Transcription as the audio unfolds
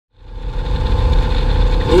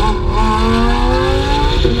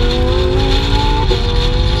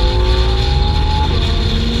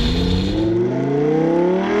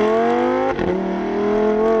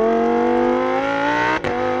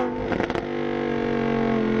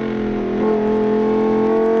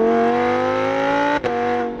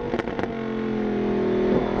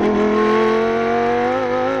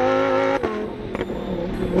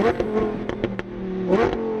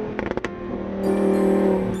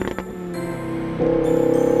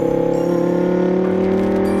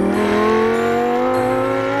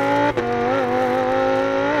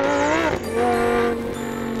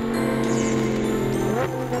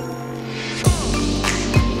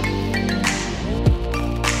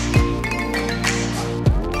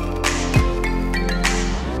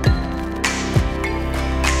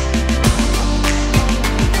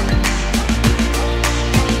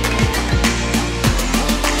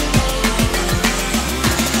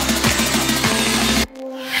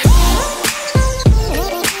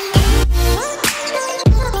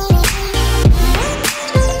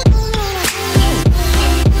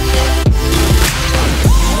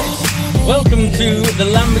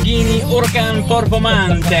Huracán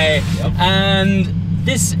Performante. And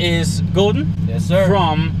this is Gordon. Yes, sir.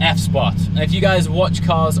 From F-Spot. Now, if you guys watch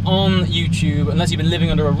cars on YouTube, unless you've been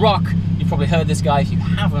living under a rock, you've probably heard this guy. If you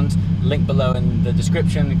haven't, link below in the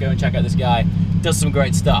description. Go and check out this guy. Does some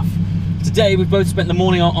great stuff. Today we've both spent the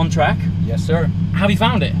morning on track. Yes, sir. How have you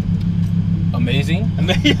found it? Amazing.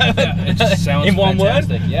 It just sounds in one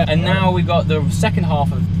fantastic. word. Yeah. And now we've got the second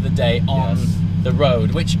half of the day on the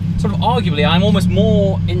road, which sort of arguably I'm almost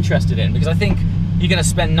more interested in, because I think you're going to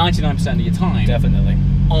spend 99% of your time Definitely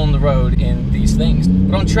on the road in these things.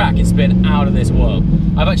 But on track, it's been out of this world.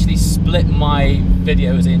 I've actually split my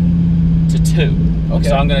videos into two. Okay.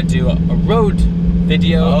 So I'm going to do a road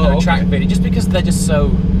video and a track video, just because they're just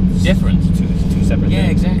so different. Two separate things. Yeah,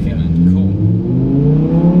 exactly. Cool.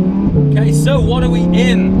 Okay, so what are we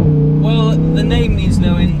in? Well, the name needs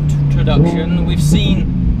no introduction. We've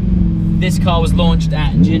seen this car was launched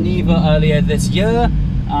at Geneva earlier this year,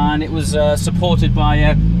 and it was supported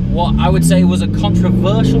by what I would say was a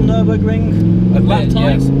controversial Nürburgring lap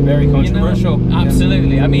time. Yes, very controversial. You know?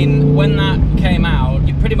 Absolutely. I mean, when that came out,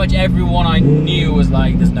 pretty much everyone I knew was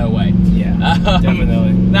like, there's no way. Yeah,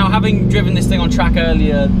 definitely. Now, having driven this thing on track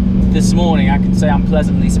earlier this morning, I can say I'm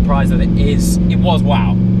pleasantly surprised that it was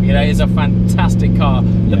wow. You know, it's a fantastic car.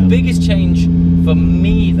 The biggest change for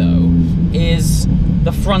me, though, is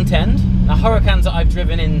the front end. Now, Huracans that I've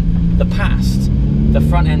driven in the past, the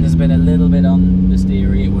front end has been a little bit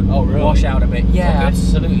understeery. It would wash out a bit. Yeah,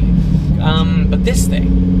 absolutely. Gotcha. But this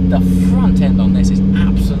thing, the front end on this is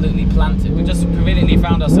absolutely planted. We just conveniently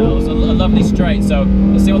found ourselves a lovely straight, so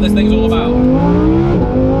let's see what this thing's all about.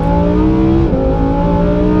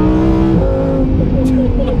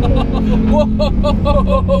 Whoa!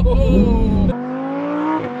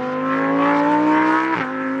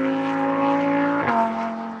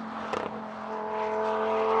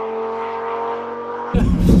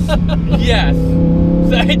 Yes,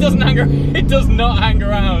 so it does not hang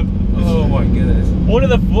around. Oh my goodness. One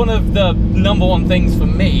of the number one things for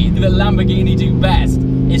me that Lamborghini do best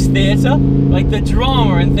is theatre. Like the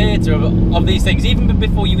drama and theatre of these things, even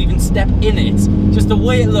before you even step in it, just the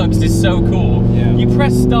way it looks is so cool. Yeah. You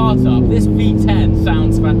press start up, this V10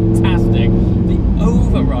 sounds fantastic. The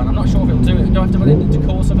overrun, I'm not sure if it'll do it. Do I have to put it into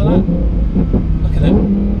Corsa for that? Look at it.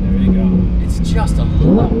 There you go. It's just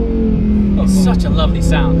it's such a lovely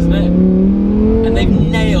sound, isn't it? And they've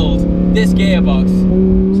nailed this gearbox.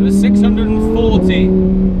 So it's 640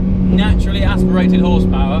 naturally aspirated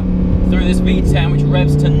horsepower through this V10, which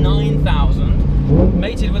revs to 9,000,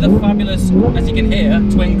 mated with a fabulous, as you can hear,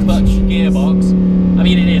 twin clutch gearbox. I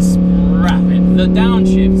mean, it is rapid. The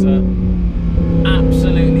downshifts are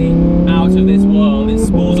absolutely out of this world. It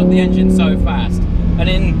spools up the engine so fast. And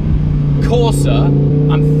in Corsa,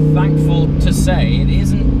 I'm thankful to say it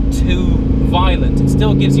isn't too violent. It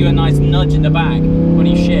still gives you a nice nudge in the back when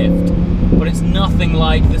you shift, but it's nothing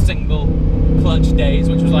like the single clutch days,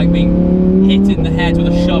 which was like being hit in the head with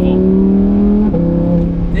a shovel.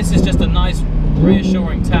 This is just a nice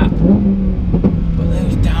reassuring tap. But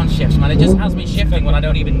those downshifts, man, it just has me shifting when I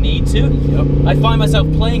don't even need to. Yep. I find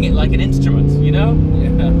myself playing it like an instrument, you know?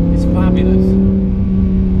 Yeah. It's fabulous.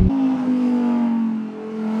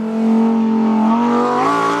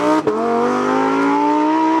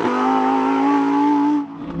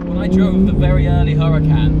 I drove the very early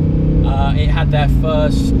Huracan. It had their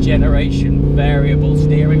first generation variable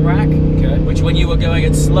steering rack, which when you were going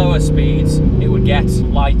at slower speeds, it would get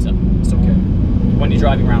lighter. So when you're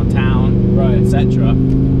driving around town, etc.,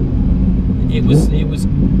 it was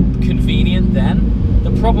convenient then.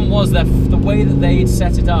 The problem was that the way that they'd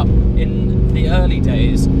set it up in the early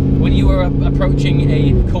days, when you were approaching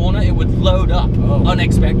a corner, it would load up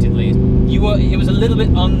unexpectedly. It was a little bit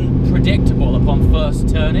unpredictable upon first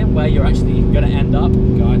turn-in where you're actually going to end up.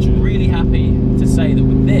 Gotcha. Really happy to say that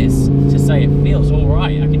with this, it feels all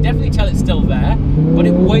right. I can definitely tell it's still there, but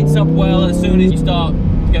it weights up well as soon as you start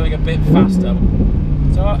going a bit faster.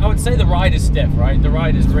 So I would say the ride is stiff, right? The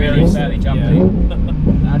ride is really fairly jumpy. Yeah.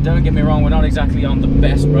 Now, don't get me wrong, we're not exactly on the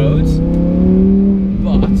best roads,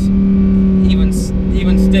 but even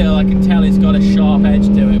still, I can tell it's got a sharp edge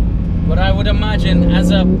to it. But I would imagine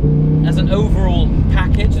as an overall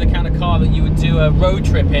package, the kind of car that you would do a road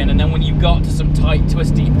trip in, and then when you got to some tight,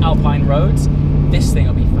 twisty alpine roads, this thing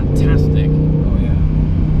will be fantastic. Oh yeah.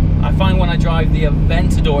 I find when I drive the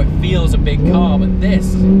Aventador, it feels a big car, but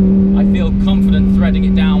this, I feel confident threading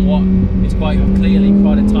it down what is quite clearly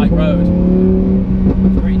quite a tight road.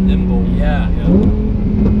 Very nimble. Yeah.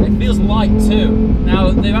 It feels light too.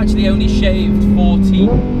 Now, they've actually only shaved 40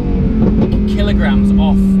 kilograms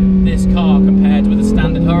off this car compared with a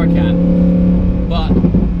standard Huracan. But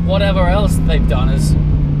whatever else they've done is,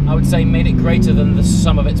 I would say made it greater than the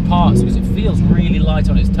sum of its parts, because it feels really light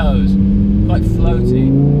on its toes, quite floaty.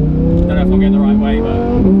 I don't know if I'm getting the right way,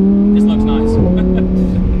 but this looks nice.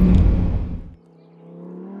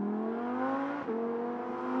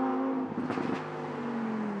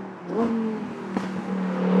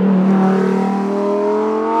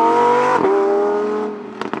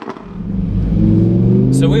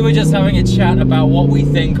 So we were just having a chat about what we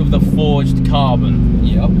think of the forged carbon.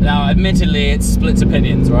 Yep. Now, admittedly, it splits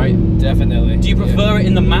opinions, right? Definitely. Do you prefer it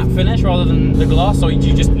in the matte finish rather than the gloss, or do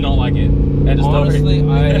you just not like it? Honestly,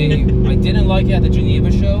 I didn't like it at the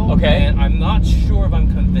Geneva show. Okay. And I'm not sure if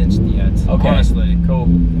I'm convinced yet. Okay. Honestly. Cool. It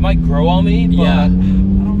might grow on me, but Yeah. I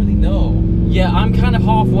don't really know. Yeah, I'm kind of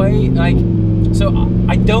halfway. Like, so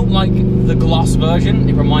I don't like the gloss version.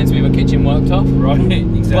 It reminds me of a kitchen worktop. Right,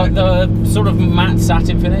 exactly. But the sort of matte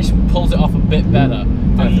satin finish pulls it off a bit better.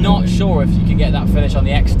 I'm not sure if you can get that finish on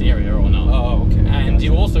the exterior or not. Oh, okay. And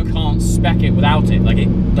you also can't spec it without it. Like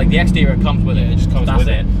the exterior comes with it. It just comes with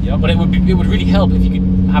it. it. Yep. But it would really help if you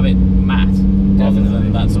could have it matte rather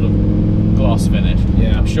than that sort of gloss finish.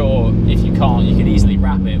 Yeah. I'm sure if you can't, you could easily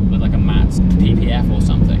wrap it with like a matte PPF or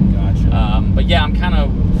something. Gotcha. But yeah, I'm kind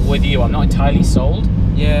of with you. I'm not entirely sold.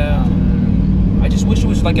 Yeah. I just wish it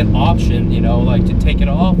was like an option, you know, like to take it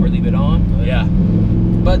off or leave it on. But Yeah.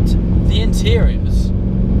 But the interiors,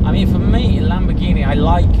 I mean, for me, Lamborghini, I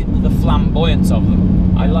like the flamboyance of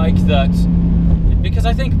them. I like that, because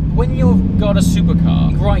I think when you've got a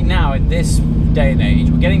supercar, right now in this day and age,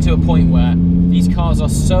 we're getting to a point where these cars are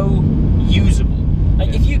so usable.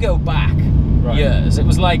 Like if you go back years, it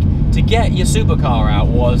was like to get your supercar out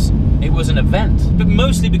was an event, but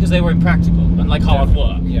mostly because they were impractical and like hard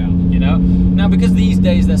work. Yeah. You know. Now because these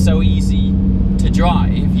days they're so easy to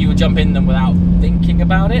drive, you would jump in them without thinking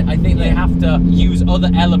about it. I think they have to use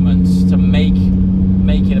other elements to make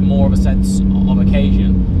it more of a sense of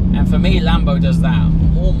occasion. And for me, Lambo does that,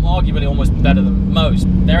 arguably almost better than most.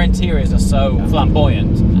 Their interiors are so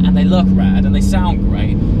flamboyant, and they look rad, and they sound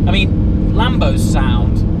great. I mean, Lambos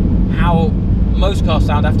sound how most cars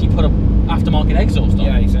sound after you put a aftermarket exhaust on.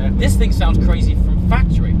 Yeah, exactly. This thing sounds crazy from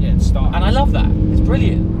factory. Yeah, it's stock. And I love that. It's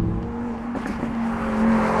brilliant.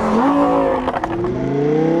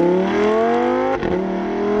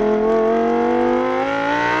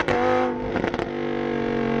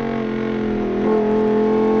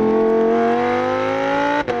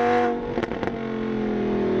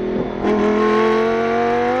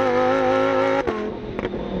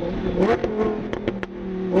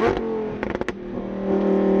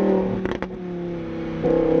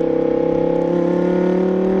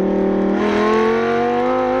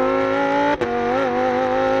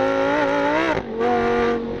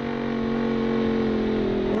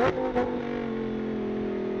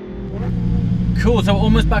 Cool, so we're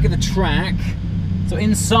almost back at the track. So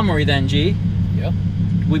in summary then, G, Yep.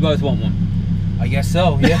 we both want one. I guess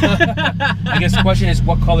so, yeah. I guess the question is,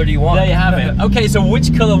 what color do you want? There you have it. Okay, so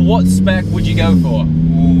which color, what spec would you go for?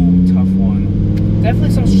 Ooh, tough one.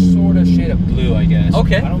 Definitely some sort of shade of blue, I guess.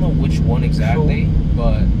 Okay. I don't know which one exactly,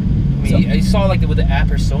 but I mean, I saw like with the app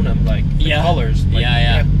persona, like the colors. Like, Yeah. They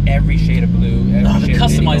have every shade of blue. Every The shade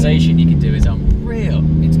customization you can do is unreal.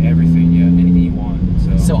 It's everything, yeah. Anything you want.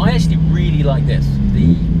 So I actually really like this.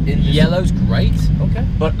 The yellow's great. Okay.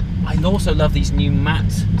 But I also love these new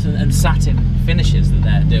matte and satin finishes that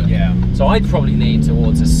they're doing. Yeah. So I'd probably lean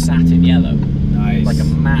towards a satin yellow. Nice. Like a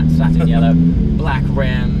matte satin yellow, black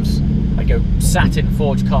rims. I go satin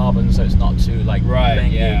forged carbon, so it's not too like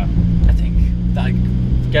blingy. Yeah. I think that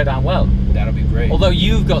would go down well. That'll be great. Although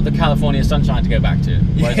you've got the California sunshine to go back to,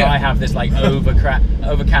 whereas I have this like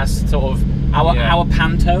overcast sort of. Our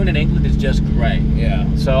Pantone in England is just grey. Yeah.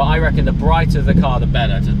 So I reckon the brighter the car, the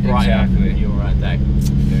better. Just brighter your deck.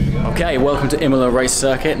 There you go. Okay, welcome to Imola Race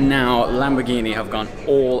Circuit. Now Lamborghini have gone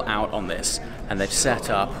all out on this, and they've set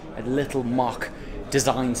up a little mock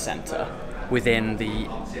design centre within the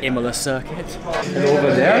Imola circuit. And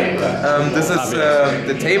over there, this is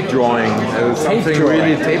the tape drawing. Something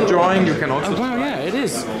really tape drawing. You can also. Oh wow, yeah, it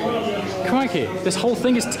is. Crikey, this whole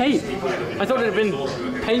thing is tape. I thought it had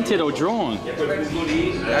been painted or drawn.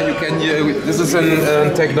 Yeah, you can. This is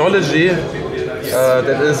a technology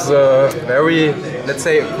that is very, let's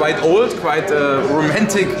say, quite old, quite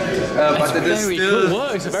romantic, but it is very still. cool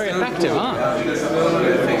work. It's very effective, huh?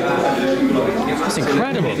 That's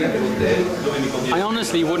incredible. I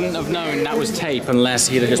honestly wouldn't have known that was tape unless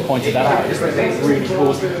he'd have just pointed that out. It's a really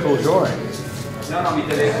cool drawing. So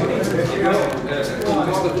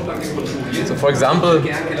for example,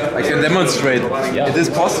 I can demonstrate. It is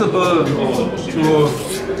possible to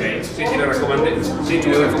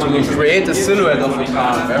create a silhouette of a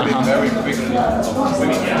car very quickly.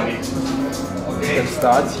 You can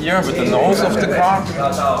start here with the nose of the car,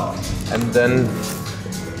 and then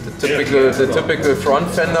the typical front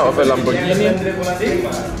fender of a Lamborghini.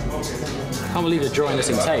 I can't believe you're drawing this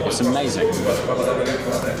in tape. It's amazing.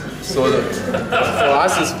 So for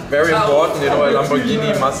us, it's very important. You know, a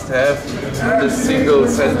Lamborghini must have the single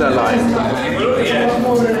center line. Look at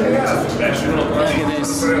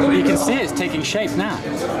this. You can see it's taking shape now.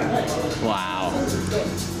 Wow.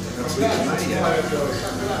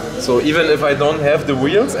 So even if I don't have the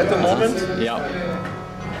wheels at the moment, Yeah.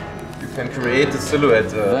 you can create a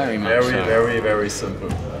silhouette very simple.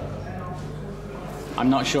 I'm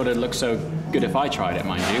not sure that it looks so good if I tried it,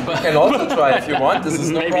 mind you, but You can also try if you want. This is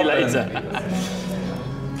no maybe problem. later.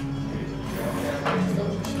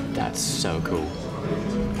 That's so cool.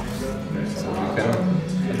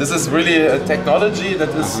 This is really a technology that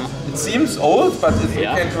is. It seems old, but you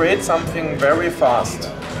Yeah. can create something very fast.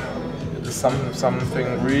 It is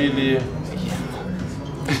something really.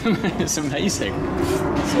 It's amazing.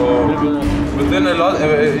 So within a lot,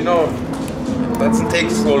 you know, doesn't take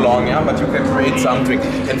so long, yeah. But you can create something.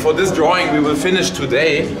 And for this drawing, we will finish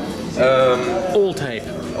today. All tape.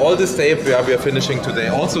 All this tape we are finishing today.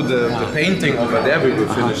 Also the painting over there we will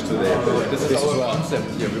finish today. This is our concept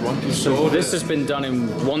here. We want to show This has been done in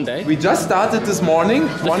one day. We just started this morning,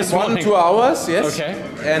 This morning? 2 hours, yes. Okay.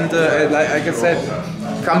 And like I said,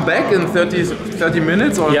 come back in 30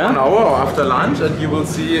 minutes or 1 hour or after lunch, and you will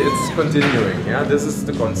see it's continuing. Yeah, this is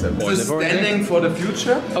the concept. This is standing for the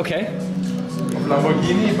future. Okay.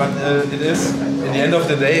 Lamborghini, but it is, in the end of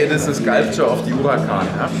the day, it is a sculpture of the Huracán.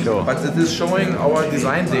 Yeah? Sure. But it is showing our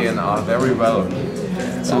design DNA very well.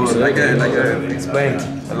 So, like I explained,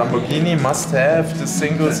 a Lamborghini must have the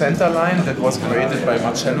single center line that was created by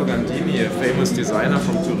Marcello Gandini, a famous designer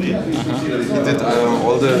from Turin. He did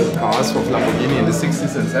all the cars of Lamborghini in the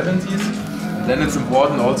 60s and 70s. Then it's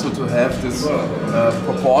important also to have this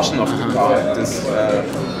proportion of the car, this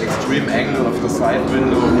extreme angle of the side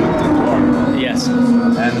window with the door. Yes.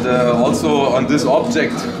 And also on this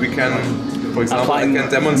object we can, for example, I can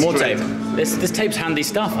demonstrate. More tape. This tape's handy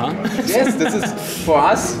stuff, huh? Yes, this is, for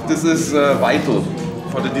us, this is vital.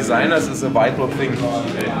 For the designers, it's a vital thing.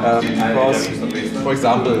 Because, for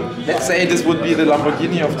example, let's say this would be the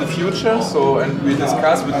Lamborghini of the future, so, and we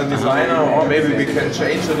discuss with the designer, or maybe we can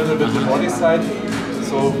change a little bit the body side.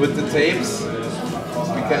 So with the tapes,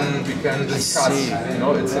 we can discuss. You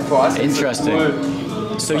know, it's for us. Interesting. It's a cool.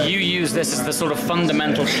 So you use this as the sort of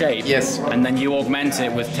fundamental shape, Yes, and then you augment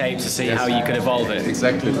it with tape to see how you could evolve it.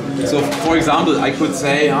 Exactly. So, for example, I could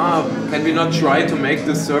say, can we not try to make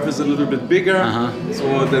this surface a little bit bigger?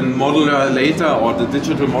 So the modeler later, or the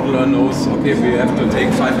digital modeler knows, okay, we have to take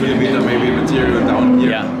 5mm maybe material down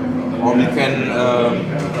here. Yeah. Or we can,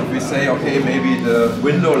 we say, okay, maybe the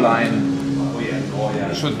window line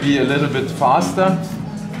should be a little bit faster.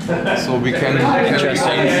 So we can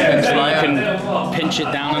pinch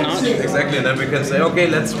it down a notch. Exactly, and then we can say, okay,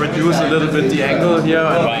 let's reduce a little bit the angle here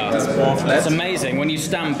and make this more flat. That's amazing. When you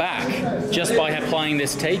stand back, just by applying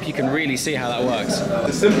this tape, you can really see how that works.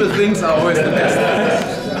 The simple things are always the best.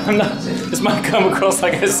 This might come across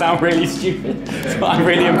like I sound really stupid, but I'm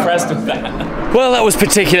really impressed with that. Well, that was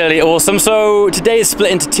particularly awesome. So today is split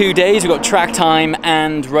into 2 days. We've got track time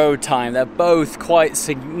and road time. They're both quite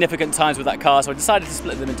significant times with that car, so I decided to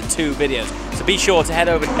split them into 2 videos. So be sure to head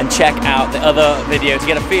over and check out the other video to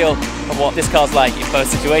get a feel of what this car's like in both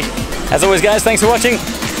situations. As always, guys, thanks for watching.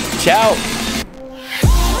 Ciao.